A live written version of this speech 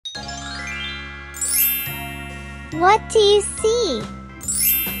What do you see?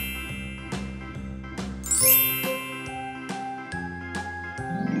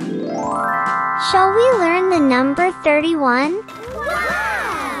 Shall we learn the number 31?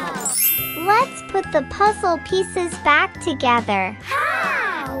 Wow! Let's put the puzzle pieces back together. How?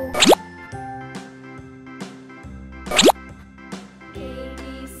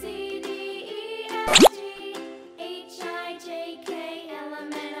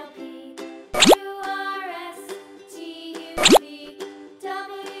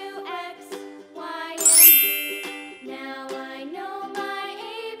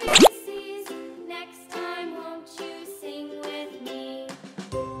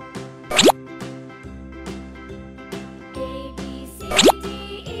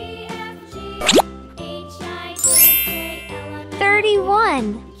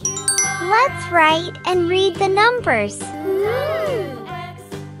 Let's write and read the numbers. X,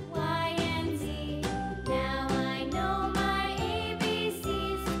 Y, and Z. Now I know my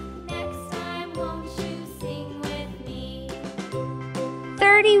ABCs. Next time, won't you sing with me?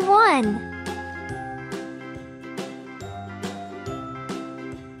 31.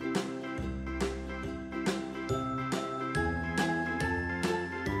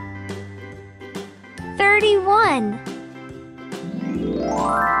 31.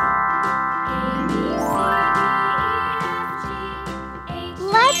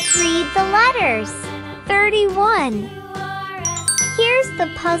 Let's read the letters. 31. Here's the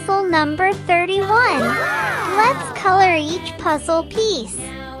puzzle number 31. Let's color each puzzle piece.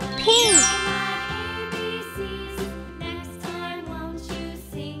 Pink.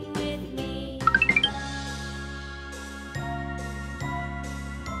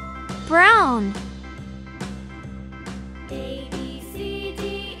 Brown.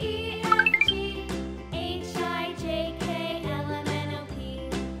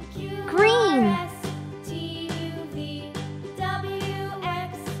 Green.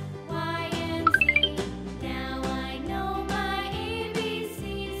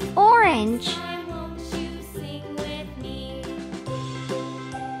 Orange.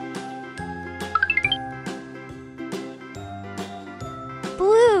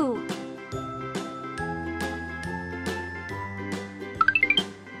 Blue.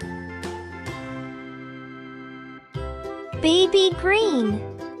 Baby green.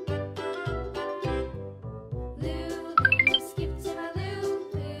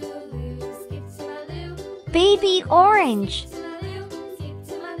 Baby orange.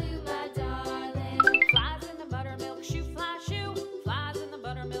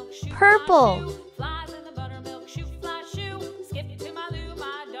 Purple.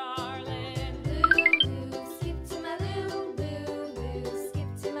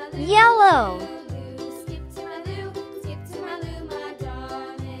 Yellow.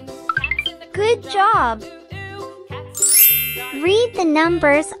 Good job. Read the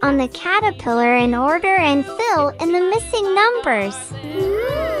numbers on the caterpillar in order and fill in the missing numbers.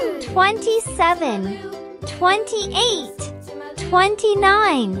 27, 28,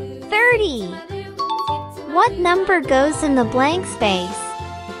 29, 30. What number goes in the blank space?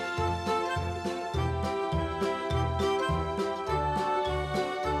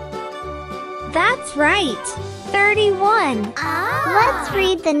 That's right, 31. Let's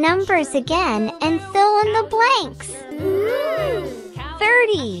read the numbers again and fill in the blanks.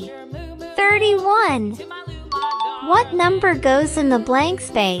 30, 31. What number goes in the blank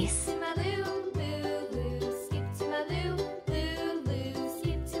space?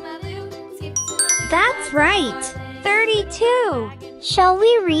 That's right, 32. Shall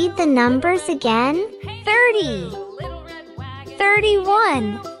we read the numbers again? 30,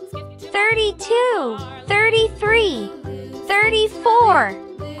 31, 32, 33, 34.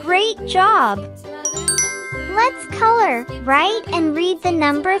 Great job! Let's color, write, and read the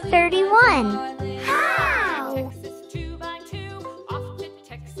number 31. How? Texas 2 by 2, off to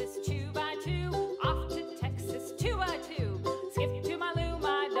Texas 2 by 2, off to Texas 2 by 2. Skip to my Lou,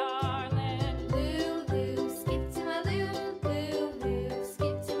 my darling. Lou, Lou, skip to my Lou, Lou, Lou,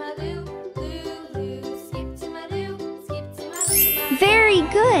 skip to my Lou, Lou, Lou, skip to my Lou, skip to my Lou. Very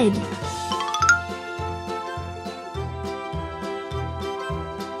good!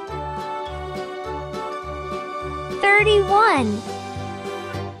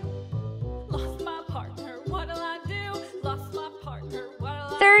 Lost my partner, what'll I do? Lost my partner, what'll I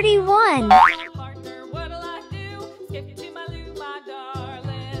do? 31. Lost my partner, what'll I do? Skip to my Lou, my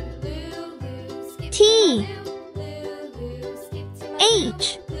darling. Lou, Lou, skip T, to my Lou, Lou, skip to my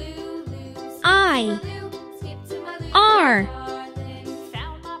H, Lou, Lou, skip I, to my Lou, skip to my Lou, R, darling.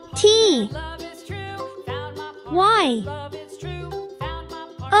 Found my partner, T, love is true. Found my partner, Y, love is true. Found my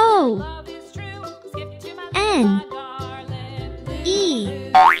partner, O, love is true. Skip to my Lou, N, 31.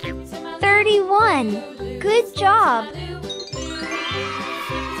 E. 31. Good job.